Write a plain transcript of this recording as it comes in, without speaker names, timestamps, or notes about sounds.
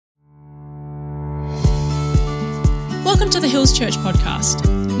Welcome to the Hills Church podcast.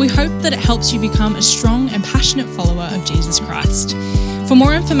 We hope that it helps you become a strong and passionate follower of Jesus Christ. For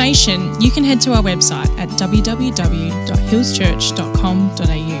more information, you can head to our website at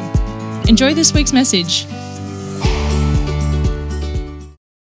www.hillschurch.com.au. Enjoy this week's message.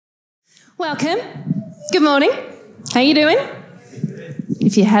 Welcome. Good morning. How you doing?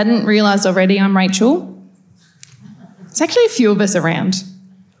 If you hadn't realised already, I'm Rachael. There's actually a few of us around.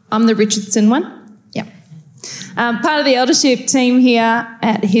 I'm the Richardson one. Yeah. Part of the eldership team here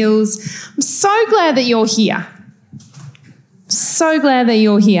at Hills. I'm so glad that you're here. So glad that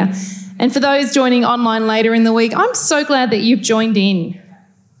you're here. And for those joining online later in the week, I'm so glad that you've joined in.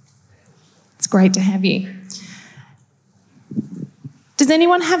 It's great to have you. Does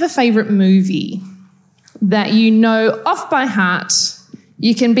anyone have a favourite movie that you know off by heart?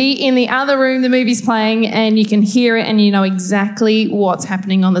 You can be in the other room the movie's playing and you can hear it and you know exactly what's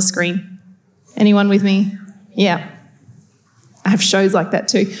happening on the screen. Anyone with me? Yeah. I have shows like that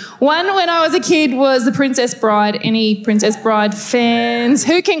too. One when I was a kid was The Princess Bride. Any Princess Bride fans?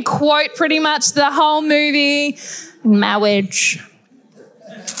 Who can quote pretty much the whole movie? Marriage.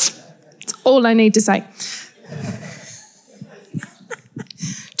 That's all I need to say.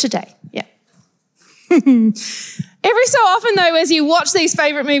 Today, yeah. Every so often, though, as you watch these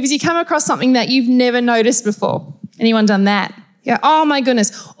favourite movies, you come across something that you've never noticed before. Anyone done that? Yeah. Oh, my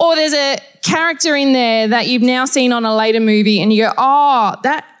goodness. Or there's a character in there that you've now seen on a later movie and you go,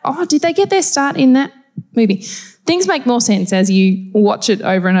 did they get their start in that movie? Things make more sense as you watch it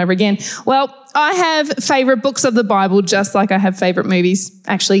over and over again. Well, I have favourite books of the Bible just like I have favourite movies.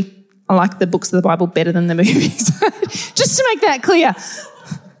 Actually, I like the books of the Bible better than the movies. Just to make that clear.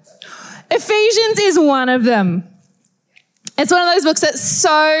 Ephesians is one of them. It's one of those books that's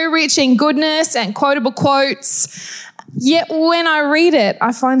so rich in goodness and quotable quotes, yet when I read it,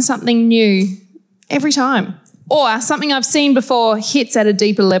 I find something new every time, or something I've seen before hits at a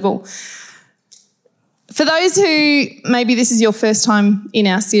deeper level. For those who maybe this is your first time in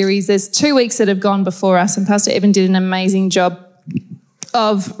our series, there's 2 weeks that have gone before us, and Pastor Evan did an amazing job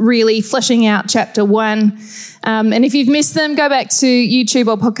of really fleshing out chapter 1. And if you've missed them, go back to YouTube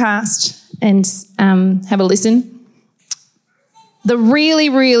or podcast and have a listen. The really,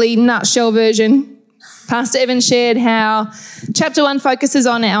 really nutshell version, Pastor Evan shared how chapter 1 focuses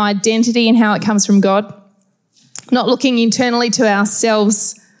on our identity and how it comes from God, not looking internally to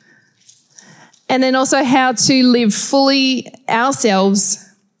ourselves, and then also how to live fully ourselves.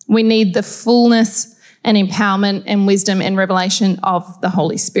 We need the fullness and empowerment and wisdom and revelation of the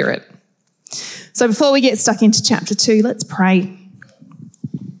Holy Spirit. So before we get stuck into chapter 2, let's pray.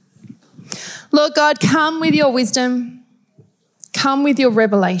 Lord God, come with your wisdom. Come with your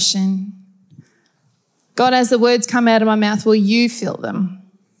revelation. God, as the words come out of my mouth, will you fill them?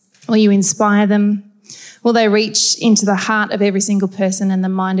 Will you inspire them? Will they reach into the heart of every single person and the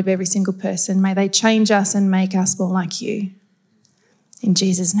mind of every single person? May they change us and make us more like you. In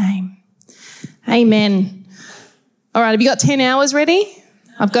Jesus' name. Amen. All right, have you got 10 hours ready?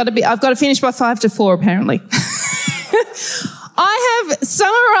 I've got to finish by 5 to 4 apparently. I have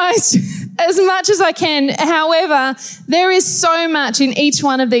summarised as much as I can. However, there is so much in each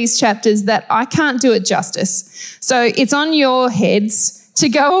one of these chapters that I can't do it justice. So it's on your heads to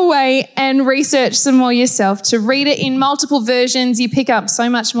go away and research some more yourself, to read it in multiple versions. You pick up so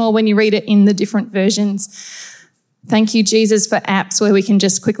much more when you read it in the different versions. Thank you, Jesus, for apps where we can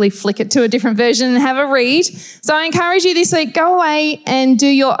just quickly flick it to a different version and have a read. So I encourage you this week, go away and do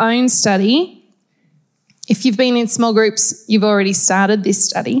your own study. If you've been in small groups, you've already started this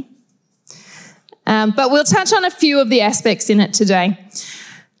study. But we'll touch on a few of the aspects in it today.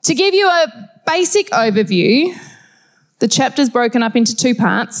 To give you a basic overview, the chapter's broken up into 2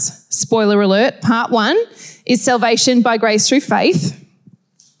 parts. Spoiler alert, part 1 is salvation by grace through faith.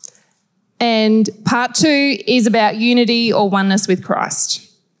 And part 2 is about unity or oneness with Christ.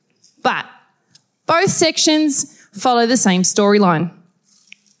 But both sections follow the same storyline.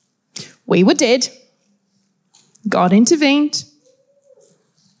 We were dead. God intervened.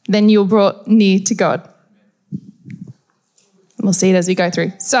 Then you were brought near to God. We'll see it as we go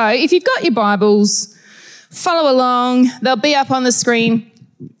through. So if you've got your Bibles, follow along. They'll be up on the screen.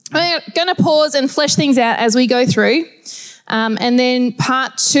 We're going to pause and flesh things out as we go through. And then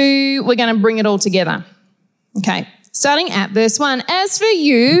part 2, we're going to bring it all together. Okay, starting at verse 1. As for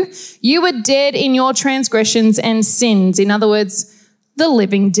you, you were dead in your transgressions and sins. In other words, the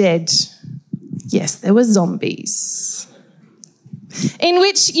living dead. Yes, there were zombies. In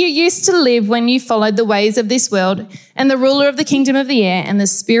which you used to live when you followed the ways of this world and the ruler of the kingdom of the air and the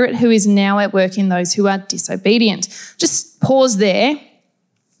spirit who is now at work in those who are disobedient. Just pause there.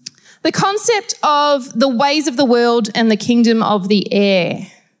 The concept of the ways of the world and the kingdom of the air.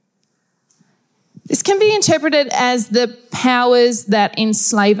 This can be interpreted as the powers that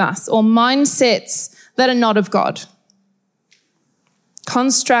enslave us or mindsets that are not of God.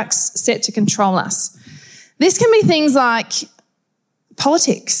 Constructs set to control us. This can be things like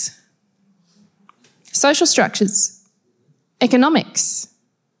politics, social structures, economics,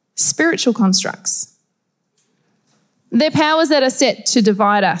 spiritual constructs. They're powers that are set to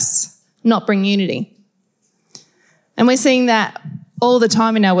divide us, not bring unity. And we're seeing that all the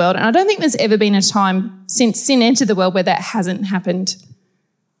time in our world. And I don't think there's ever been a time since sin entered the world where that hasn't happened.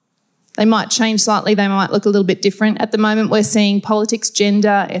 They might change slightly. They might look a little bit different. At the moment, we're seeing politics,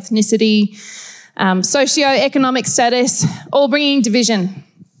 gender, ethnicity, socio-economic status, all bringing division.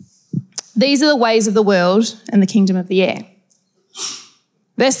 These are the ways of the world and the kingdom of the air.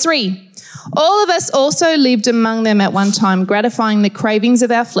 Verse 3, all of us also lived among them at one time, gratifying the cravings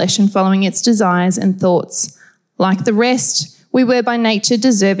of our flesh and following its desires and thoughts. Like the rest, we were by nature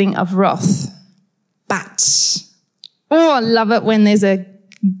deserving of wrath. But, I love it when there's a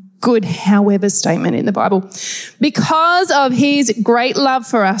good however statement in the Bible. Because of his great love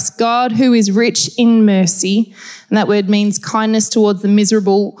for us, God, who is rich in mercy, and that word means kindness towards the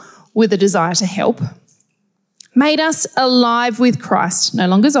miserable with a desire to help, made us alive with Christ, no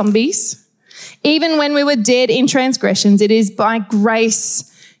longer zombies. Even when we were dead in transgressions, it is by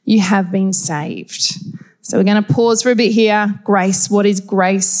grace you have been saved. So we're going to pause for a bit here. Grace, what is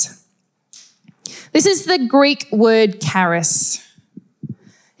grace? This is the Greek word charis.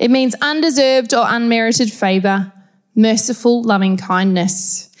 It means undeserved or unmerited favour, merciful, loving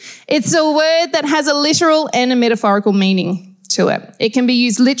kindness. It's a word that has a literal and a metaphorical meaning to it. It can be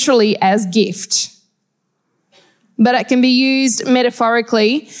used literally as gift, but it can be used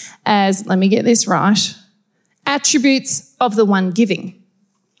metaphorically as, let me get this right, attributes of the one giving.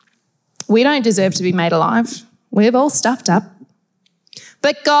 We don't deserve to be made alive. We're all stuffed up.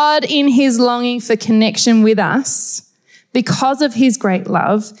 But God, in his longing for connection with us, because of his great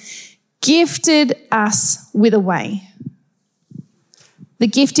love, gifted us with a way. The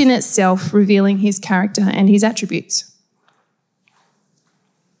gift in itself revealing his character and his attributes.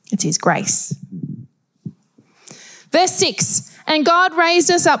 It's his grace. Verse 6, and God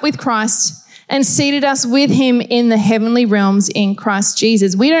raised us up with Christ and seated us with him in the heavenly realms in Christ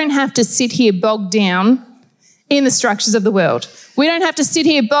Jesus. We don't have to sit here bogged down in the structures of the world. We don't have to sit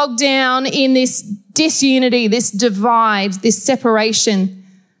here bogged down in this disunity, this divide, this separation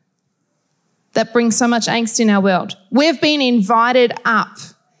that brings so much angst in our world. We've been invited up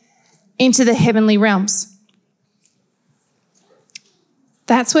into the heavenly realms.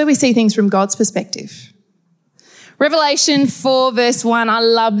 That's where we see things from God's perspective. Revelation 4 verse 1, I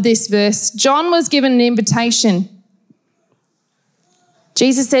love this verse. John was given an invitation.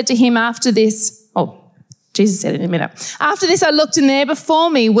 Jesus said to him after this, Jesus said it in a minute. After this, I looked, and there before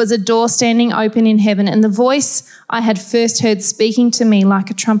me was a door standing open in heaven, and the voice I had first heard speaking to me like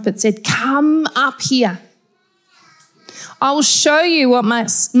a trumpet said, come up here. I will show you what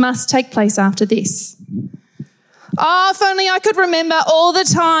must take place after this. Oh, if only I could remember all the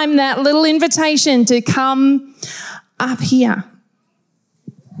time that little invitation to come up here.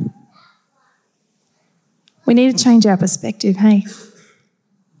 We need to change our perspective, hey?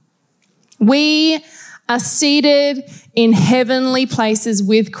 We are seated in heavenly places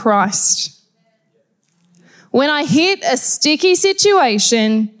with Christ. When I hit a sticky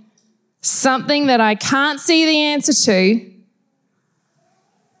situation, something that I can't see the answer to,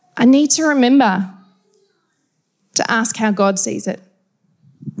 I need to remember to ask how God sees it.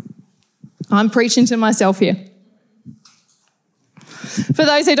 I'm preaching to myself here. For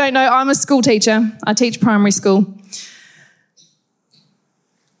those who don't know, I'm a school teacher. I teach primary school.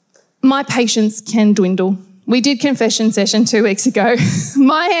 My patience can dwindle. We did confession session 2 weeks ago.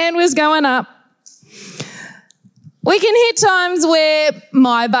 My hand was going up. We can hit times where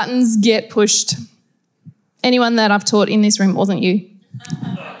my buttons get pushed. Anyone that I've taught in this room wasn't you.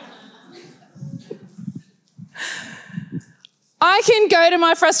 I can go to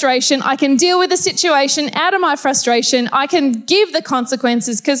my frustration. I can deal with the situation out of my frustration. I can give the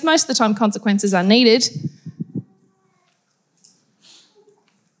consequences because most of the time consequences are needed.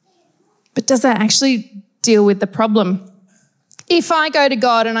 But does that actually deal with the problem? If I go to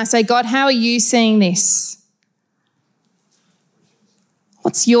God and I say, God, how are you seeing this?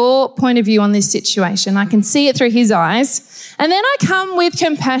 What's your point of view on this situation? I can see it through his eyes. And then I come with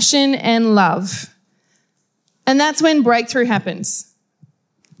compassion and love. And that's when breakthrough happens.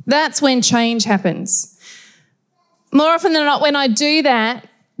 That's when change happens. More often than not, when I do that,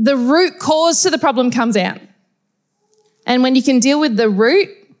 the root cause to the problem comes out. And when you can deal with the root,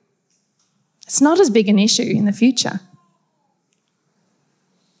 it's not as big an issue in the future.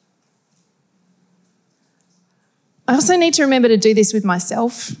 I also need to remember to do this with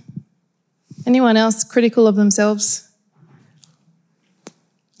myself. Anyone else critical of themselves?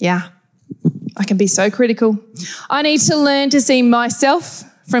 Yeah, I can be so critical. I need to learn to see myself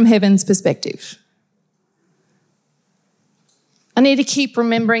from heaven's perspective. I need to keep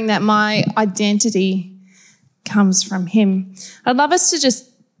remembering that my identity comes from him. I'd love us to just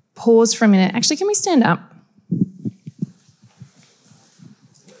pause for a minute. Actually, can we stand up?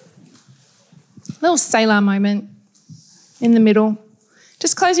 A little Selah moment in the middle.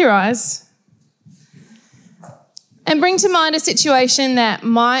 Just close your eyes and bring to mind a situation that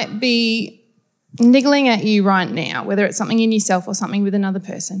might be niggling at you right now, whether it's something in yourself or something with another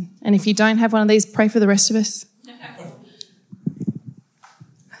person. And if you don't have one of these, pray for the rest of us.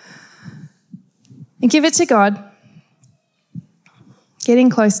 And give it to God.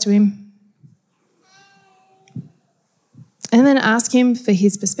 Getting close to him. And then ask him for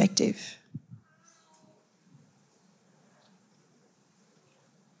his perspective.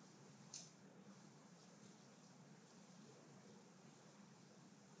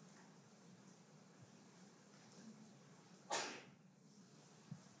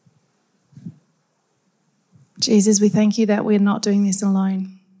 Jesus, we thank you that we're not doing this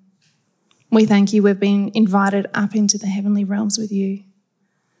alone. We thank you we've been invited up into the heavenly realms with you.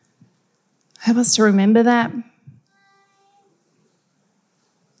 Help us to remember that.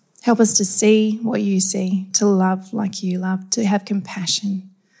 Help us to see what you see, to love like you love, to have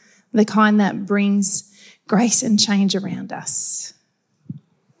compassion, the kind that brings grace and change around us.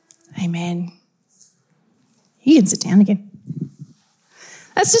 Amen. You can sit down again.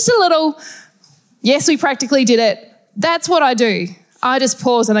 That's just a little, yes, we practically did it. That's what I do. I just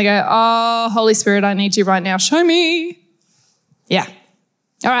pause and I go, oh, Holy Spirit, I need you right now. Show me. Yeah.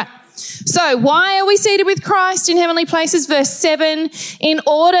 All right. So why are we seated with Christ in heavenly places? Verse 7, in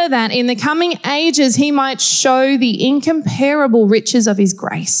order that in the coming ages he might show the incomparable riches of his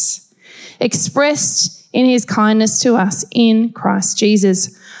grace, expressed in his kindness to us in Christ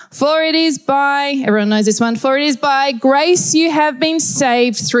Jesus. For it is by, everyone knows this one, for it is by grace you have been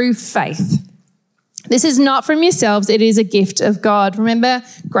saved through faith. This is not from yourselves, it is a gift of God. Remember,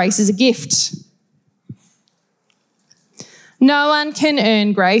 grace is a gift. No one can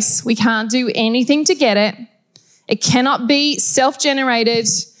earn grace. We can't do anything to get it. It cannot be self-generated.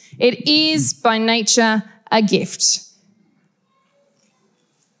 It is by nature a gift.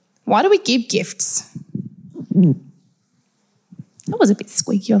 Why do we give gifts? That was a bit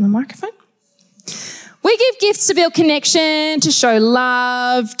squeaky on the microphone. We give gifts to build connection, to show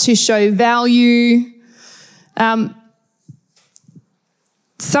love, to show value.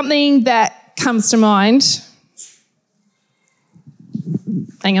 Something that comes to mind.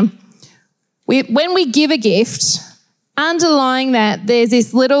 Hang on. When we give a gift, underlying that, there's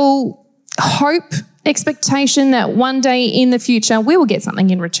this little hope, expectation that one day in the future we will get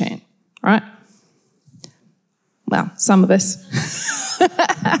something in return, right? Well, some of us.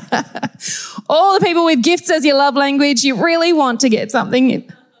 All the people with gifts as your love language, you really want to get something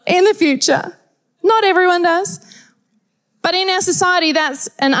in the future. Not everyone does. But in our society, that's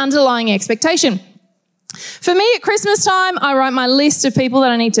an underlying expectation. For me at Christmas time, I write my list of people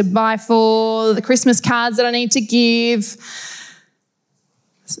that I need to buy for, the Christmas cards that I need to give.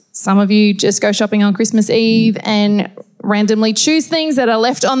 Some of you just go shopping on Christmas Eve and randomly choose things that are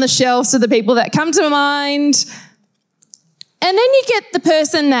left on the shelves of the people that come to mind. And then you get the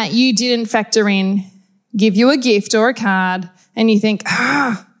person that you didn't factor in, give you a gift or a card, and you think,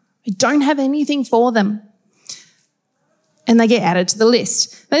 I don't have anything for them. And they get added to the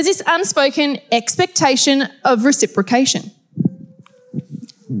list. There's this unspoken expectation of reciprocation.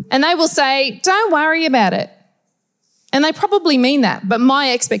 And they will say, don't worry about it. And they probably mean that, but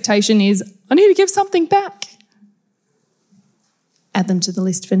my expectation is, I need to give something back. Add them to the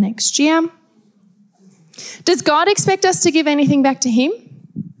list for next year. Does God expect us to give anything back to him?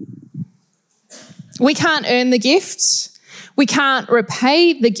 We can't earn the gift. We can't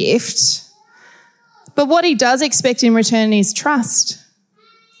repay the gift. But what he does expect in return is trust.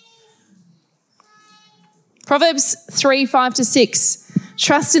 Proverbs 3:5-6.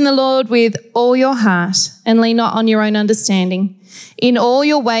 Trust in the Lord with all your heart and lean not on your own understanding. In all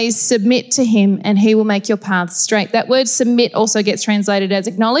your ways submit to him and he will make your paths straight. That word submit also gets translated as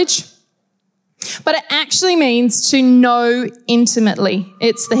acknowledge. But it actually means to know intimately.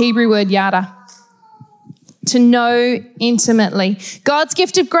 It's the Hebrew word yada. To know intimately. God's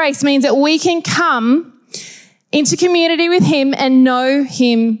gift of grace means that we can come into community with him and know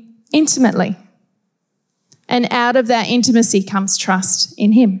him intimately. And out of that intimacy comes trust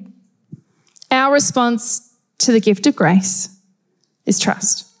in him. Our response to the gift of grace is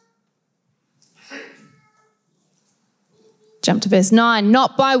trust. Jump to verse 9.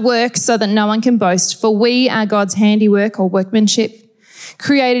 Not by works so that no one can boast, for we are God's handiwork or workmanship,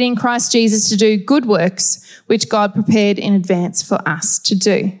 created in Christ Jesus to do good works, which God prepared in advance for us to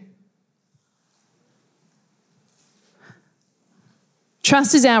do.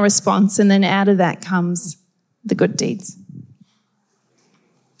 Trust is our response, and then out of that comes the good deeds.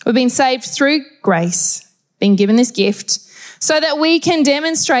 We've been saved through grace, been given this gift, so that we can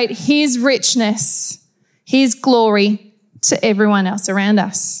demonstrate his richness, his glory to everyone else around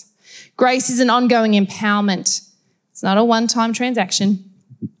us. Grace is an ongoing empowerment. It's not a one-time transaction.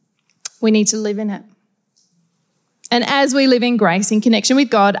 We need to live in it. And as we live in grace, in connection with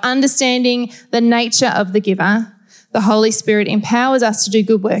God, understanding the nature of the giver, the Holy Spirit empowers us to do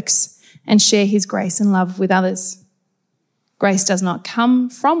good works and share his grace and love with others. Grace does not come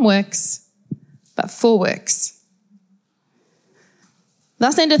from works, but for works.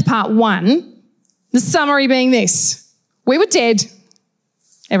 Thus endeth part 1, the summary being this. We were dead,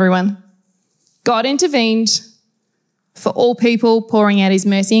 everyone. God intervened for all people, pouring out his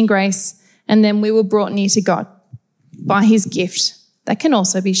mercy and grace, and then we were brought near to God by his gift that can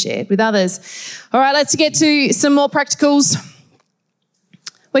also be shared with others. All right, let's get to some more practicals.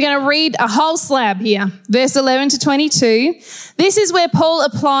 We're going to read a whole slab here, verse 11 to 22. This is where Paul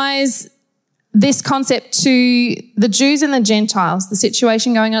applies this concept to the Jews and the Gentiles, the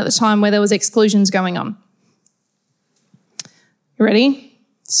situation going on at the time where there was exclusions going on. You ready?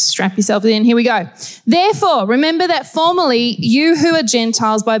 Strap yourself in. Here we go. Therefore, remember that formerly you who are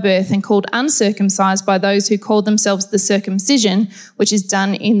Gentiles by birth and called uncircumcised by those who called themselves the circumcision, which is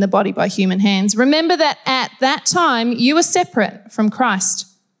done in the body by human hands, remember that at that time you were separate from Christ.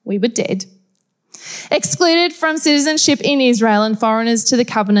 We were dead, excluded from citizenship in Israel and foreigners to the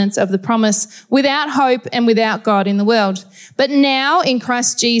covenants of the promise, without hope and without God in the world. But now in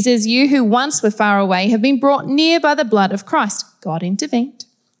Christ Jesus, you who once were far away have been brought near by the blood of Christ. God intervened.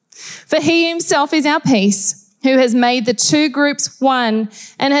 For he himself is our peace, who has made the two groups one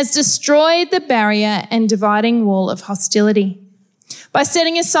and has destroyed the barrier and dividing wall of hostility by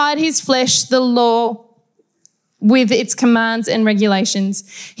setting aside his flesh, the law, with its commands and regulations.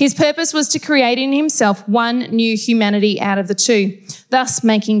 His purpose was to create in himself one new humanity out of the two, thus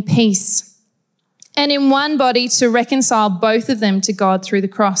making peace, and in one body to reconcile both of them to God through the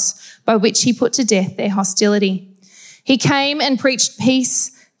cross, by which he put to death their hostility. He came and preached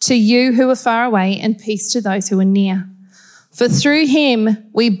peace to you who are far away and peace to those who are near. For through him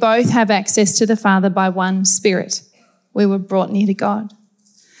we both have access to the Father by one Spirit. We were brought near to God.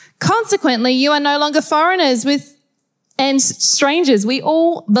 Consequently, you are no longer foreigners and strangers. We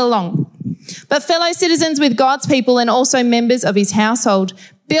all belong, but fellow citizens with God's people and also members of his household,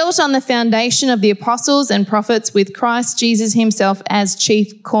 built on the foundation of the apostles and prophets, with Christ Jesus himself as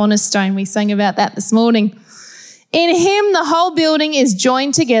chief cornerstone. We sang about that this morning. In him, the whole building is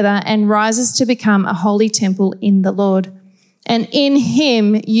joined together and rises to become a holy temple in the Lord. And in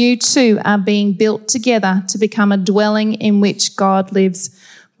him, you too are being built together to become a dwelling in which God lives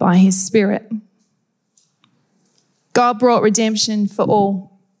by his Spirit. God brought redemption for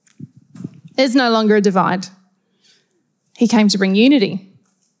all. There's no longer a divide. He came to bring unity.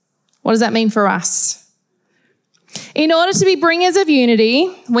 What does that mean for us? In order to be bringers of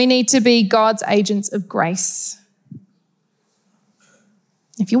unity, we need to be God's agents of grace.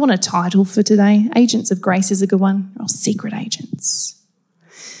 If you want a title for today, Agents of Grace is a good one, or Secret Agents.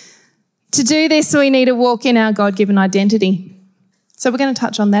 To do this, we need to walk in our God-given identity. So we're going to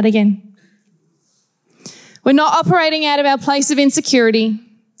touch on that again. We're not operating out of our place of insecurity.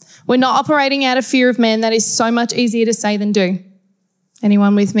 We're not operating out of fear of man. That is so much easier to say than do.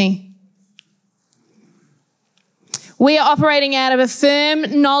 Anyone with me? We are operating out of a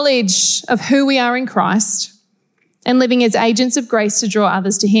firm knowledge of who we are in Christ and living as agents of grace to draw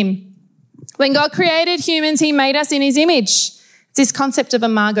others to him. When God created humans, he made us in his image. It's this concept of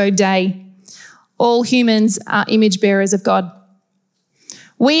Imago Dei. All humans are image bearers of God.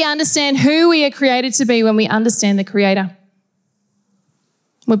 We understand who we are created to be when we understand the Creator.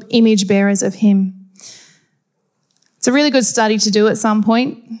 We're image bearers of him. It's a really good study to do at some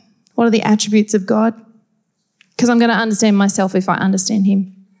point. What are the attributes of God? Because I'm going to understand myself if I understand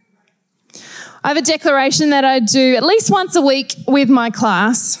him. I have a declaration that I do at least once a week with my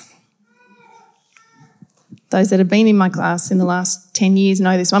class. Those that have been in my class in the last 10 years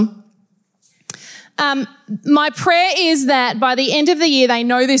know this one. My prayer is that by the end of the year, they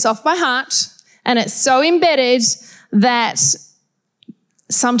know this off by heart, and it's so embedded that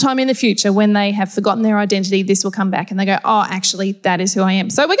sometime in the future when they have forgotten their identity, this will come back and they go, oh, actually, that is who I am.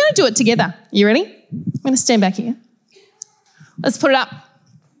 So we're going to do it together. You ready? I'm going to stand back here. Let's put it up.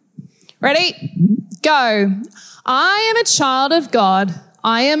 Ready? Go. I am a child of God.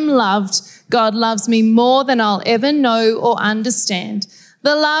 I am loved. God loves me more than I'll ever know or understand.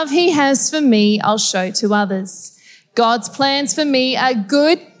 The love he has for me, I'll show to others. God's plans for me are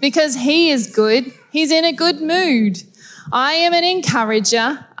good because he is good. He's in a good mood. I am an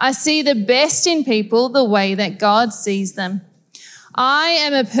encourager. I see the best in people the way that God sees them. I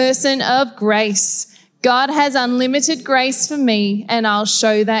am a person of grace. God has unlimited grace for me, and I'll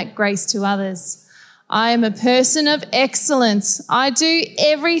show that grace to others. I am a person of excellence. I do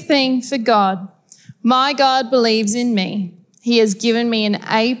everything for God. My God believes in me. He has given me an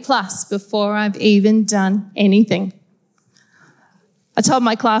A+ before I've even done anything. I told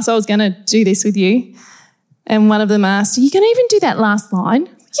my class I was going to do this with you, and one of them asked, are you going to even do that last line?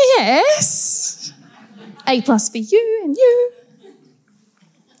 Yes. A+ for you and you.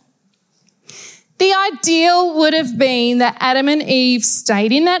 The ideal would have been that Adam and Eve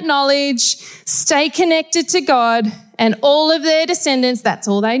stayed in that knowledge, stay connected to God, and all of their descendants, that's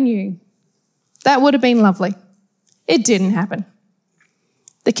all they knew. That would have been lovely. It didn't happen.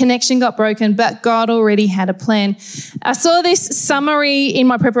 The connection got broken, but God already had a plan. I saw this summary in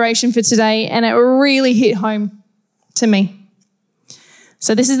my preparation for today, and it really hit home to me.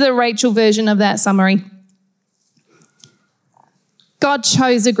 So this is the Rachael version of that summary. God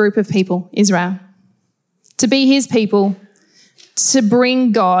chose a group of people, Israel, to be his people, to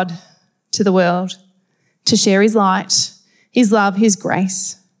bring God to the world, to share his light, his love, his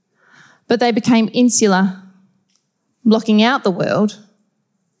grace. But they became insular, blocking out the world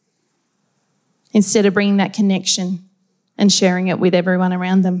instead of bringing that connection and sharing it with everyone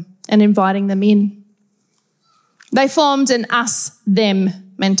around them and inviting them in. They formed an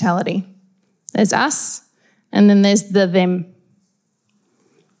us-them mentality. There's us, and then there's the them.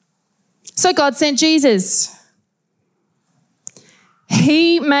 So God sent Jesus.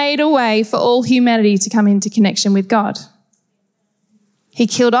 He made a way for all humanity to come into connection with God. He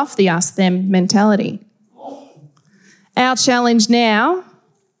killed off the us-them mentality. Our challenge now,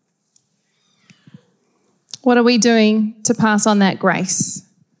 what are we doing to pass on that grace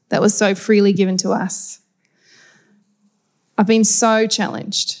that was so freely given to us? I've been so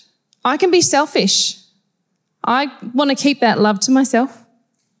challenged. I can be selfish. I want to keep that love to myself.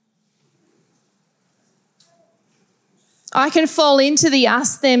 I can fall into the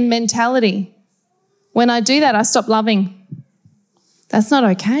us-them mentality. When I do that, I stop loving. That's not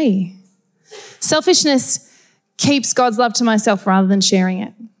okay. Selfishness keeps God's love to myself rather than sharing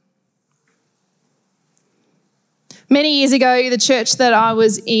it. Many years ago, the church that I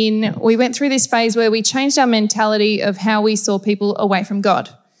was in, we went through this phase where we changed our mentality of how we saw people away from God.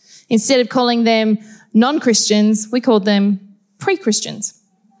 Instead of calling them non-Christians, we called them pre-Christians.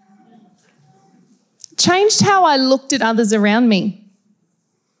 Changed how I looked at others around me.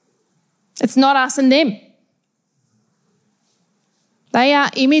 It's not us and them. They are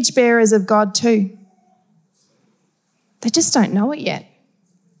image bearers of God too. They just don't know it yet.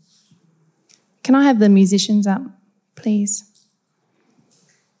 Can I have the musicians up, please?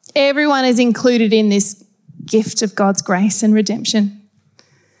 Everyone is included in this gift of God's grace and redemption.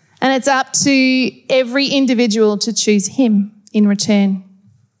 And it's up to every individual to choose him in return.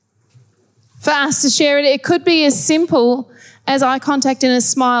 For us to share it, it could be as simple as eye contact and a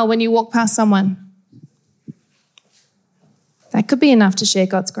smile when you walk past someone. That could be enough to share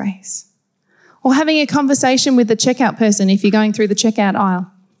God's grace. Or having a conversation with the checkout person if you're going through the checkout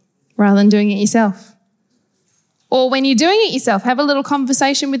aisle rather than doing it yourself. Or when you're doing it yourself, have a little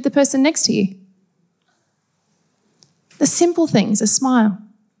conversation with the person next to you. The simple things, a smile.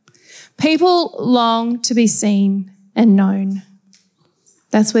 People long to be seen and known.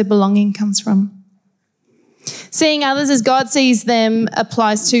 That's where belonging comes from. Seeing others as God sees them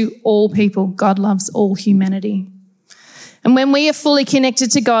applies to all people. God loves all humanity. And when we are fully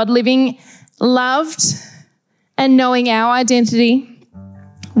connected to God, living loved and knowing our identity,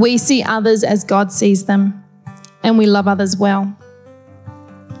 we see others as God sees them and we love others well.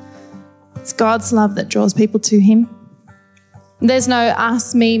 It's God's love that draws people to him. There's no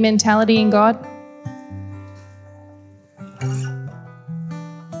us, me mentality in God.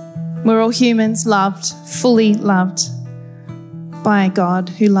 We're all humans, loved, fully loved by a God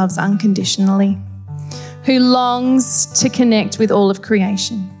who loves unconditionally, who longs to connect with all of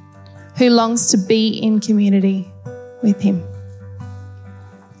creation, who longs to be in community with him.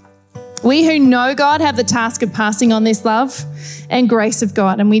 We who know God have the task of passing on this love and grace of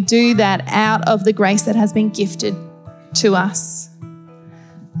God, and we do that out of the grace that has been gifted to us.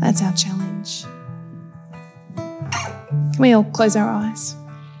 That's our challenge. Can we all close our eyes?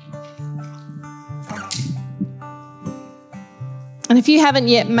 And if you haven't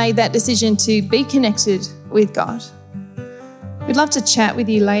yet made that decision to be connected with God, we'd love to chat with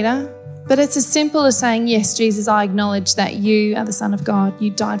you later. But it's as simple as saying, yes, Jesus, I acknowledge that you are the Son of God. You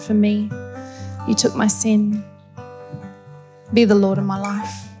died for me. You took my sin. Be the Lord of my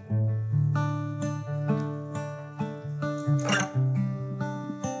life.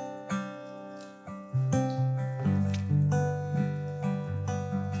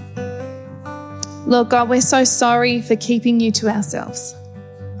 Lord God, we're so sorry for keeping you to ourselves.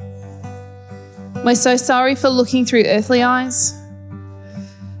 We're so sorry for looking through earthly eyes,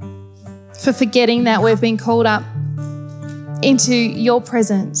 for forgetting that we've been called up into your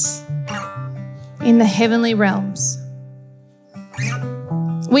presence in the heavenly realms.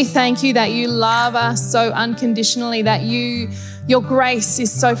 We thank you that you love us so unconditionally, that your grace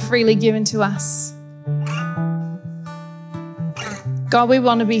is so freely given to us. God, we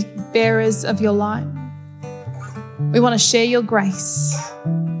want to be bearers of your light. We want to share your grace.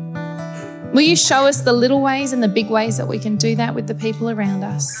 Will you show us the little ways and the big ways that we can do that with the people around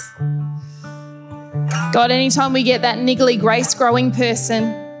us? God, anytime we get that niggly grace growing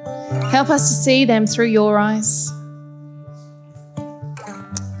person, help us to see them through your eyes.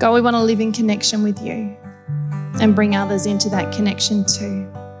 God, we want to live in connection with you and bring others into that connection too.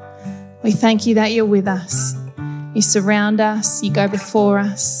 We thank you that you're with us. You surround us, you go before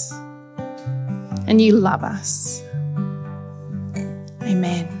us, and you love us.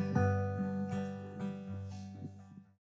 Amen.